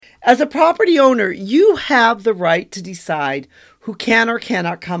As a property owner, you have the right to decide who can or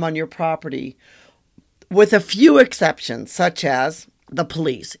cannot come on your property, with a few exceptions, such as the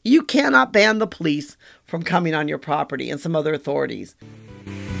police. You cannot ban the police from coming on your property and some other authorities.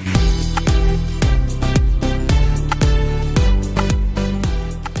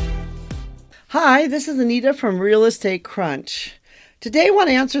 Hi, this is Anita from Real Estate Crunch. Today I want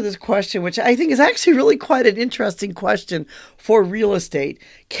to answer this question, which I think is actually really quite an interesting question for real estate.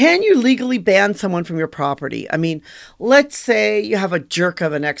 Can you legally ban someone from your property? I mean, let's say you have a jerk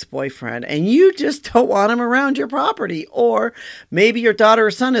of an ex-boyfriend and you just don't want him around your property. Or maybe your daughter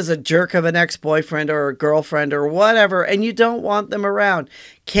or son is a jerk of an ex-boyfriend or a girlfriend or whatever, and you don't want them around.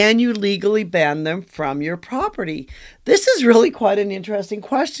 Can you legally ban them from your property? This is really quite an interesting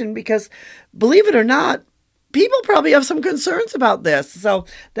question because, believe it or not, people probably have some concerns about this. So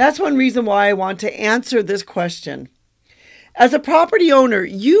that's one reason why I want to answer this question. As a property owner,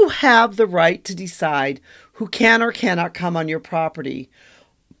 you have the right to decide who can or cannot come on your property,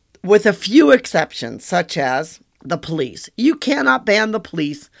 with a few exceptions, such as the police. You cannot ban the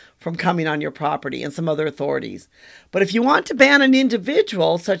police from coming on your property and some other authorities. But if you want to ban an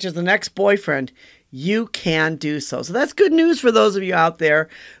individual, such as an ex-boyfriend, you can do so. So that's good news for those of you out there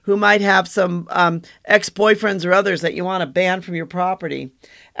who might have some ex-boyfriends or others that you want to ban from your property.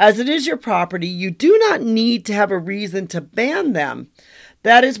 As it is your property, you do not need to have a reason to ban them.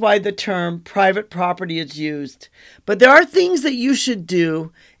 That is why the term private property is used. But there are things that you should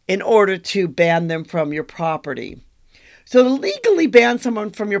do in order to ban them from your property. So to legally ban someone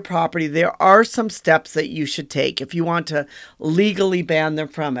from your property, there are some steps that you should take if you want to legally ban them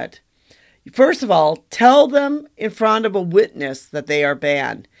from it. First of all, tell them in front of a witness that they are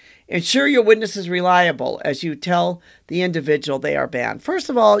banned. Ensure your witness is reliable as you tell the individual they are banned. First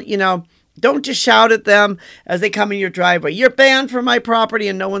of all, don't just shout at them as they come in your driveway. You're banned from my property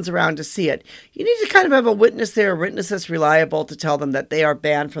and no one's around to see it. You need to kind of have a witness there, a witness that's reliable to tell them that they are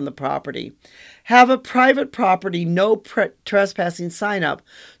banned from the property. Have a private property, no trespassing sign up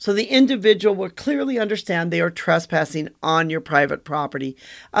so the individual will clearly understand they are trespassing on your private property,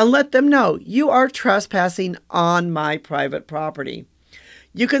 and let them know you are trespassing on my private property.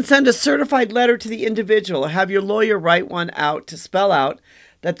 You can send a certified letter to the individual or have your lawyer write one out to spell out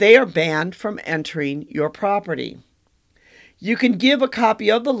that they are banned from entering your property. You can give a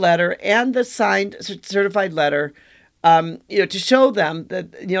copy of the letter and the signed certified letter to show them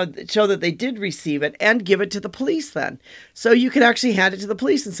that, show that they did receive it, and give it to the police then. So you can actually hand it to the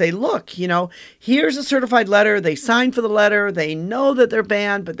police and say, look, here's a certified letter. They signed for the letter. They know that they're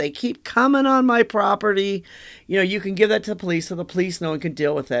banned, but they keep coming on my property. You can give that to the police so the police know and can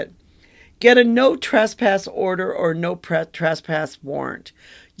deal with it. Get a no trespass order or no trespass warrant.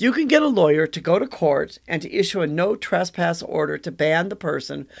 You can get a lawyer to go to court and to issue a no trespass order to ban the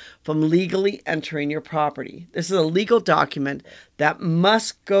person from legally entering your property. This is a legal document that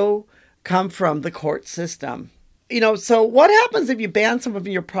must come from the court system. So what happens if you ban someone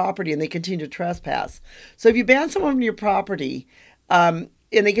from your property and they continue to trespass? So if you ban someone from your property,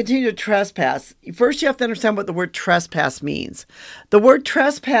 and they continue to trespass, first you have to understand what the word trespass means. The word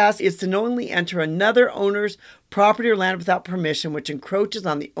trespass is to knowingly enter another owner's property or land without permission, which encroaches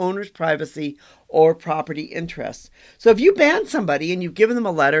on the owner's privacy or property interests. So if you ban somebody and you've given them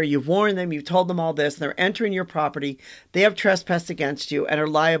a letter, you've warned them, you've told them all this, and they're entering your property, they have trespassed against you and are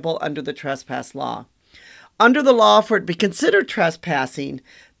liable under the trespass law. Under the law, for it to be considered trespassing,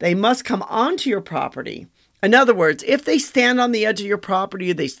 they must come onto your property. In other words, if they stand on the edge of your property,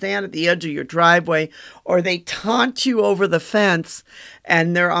 or they stand at the edge of your driveway, or they taunt you over the fence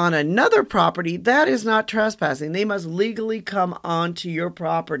and they're on another property, that is not trespassing. They must legally come onto your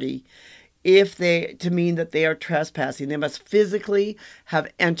property to mean that they are trespassing. They must physically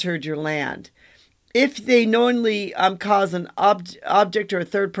have entered your land. If they knowingly cause an object or a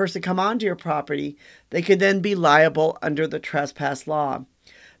third person come onto your property, they could then be liable under the trespass law.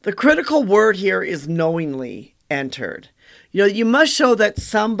 The critical word here is knowingly entered. You must show that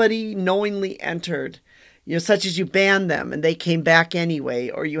somebody knowingly entered, such as you banned them and they came back anyway,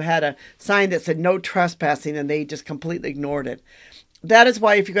 or you had a sign that said no trespassing and they just completely ignored it. That is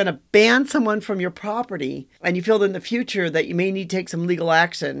why if you're going to ban someone from your property and you feel that in the future that you may need to take some legal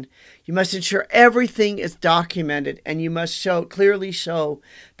action, you must ensure everything is documented and you must clearly show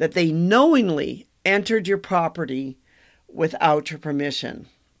that they knowingly entered your property without your permission.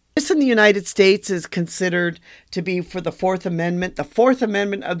 This in the United States is considered to be for the Fourth Amendment. The Fourth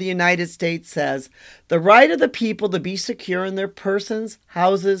Amendment of the United States says, the right of the people to be secure in their persons,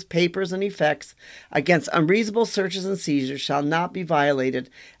 houses, papers, and effects against unreasonable searches and seizures shall not be violated,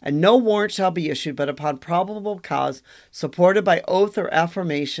 and no warrant shall be issued but upon probable cause, supported by oath or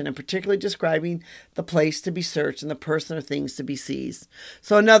affirmation, and particularly describing the place to be searched and the person or things to be seized.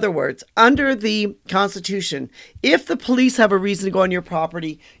 So in other words, under the Constitution, if the police have a reason to go on your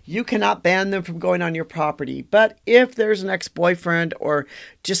property, you cannot ban them from going on your property. But if there's an ex-boyfriend or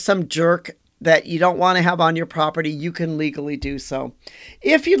just some jerk that you don't want to have on your property, you can legally do so.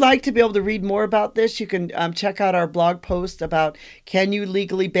 If you'd like to be able to read more about this, you can check out our blog post about can you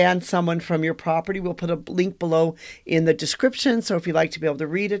legally ban someone from your property. We'll put a link below in the description. So if you'd like to be able to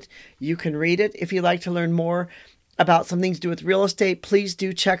read it, you can read it. If you'd like to learn more about some things to do with real estate, please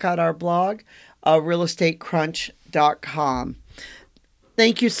do check out our blog, realestatecrunch.com.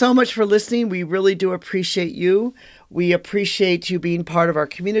 Thank you so much for listening. We really do appreciate you. We appreciate you being part of our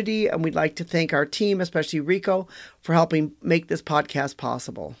community, and we'd like to thank our team, especially Rico, for helping make this podcast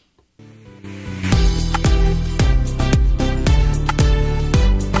possible.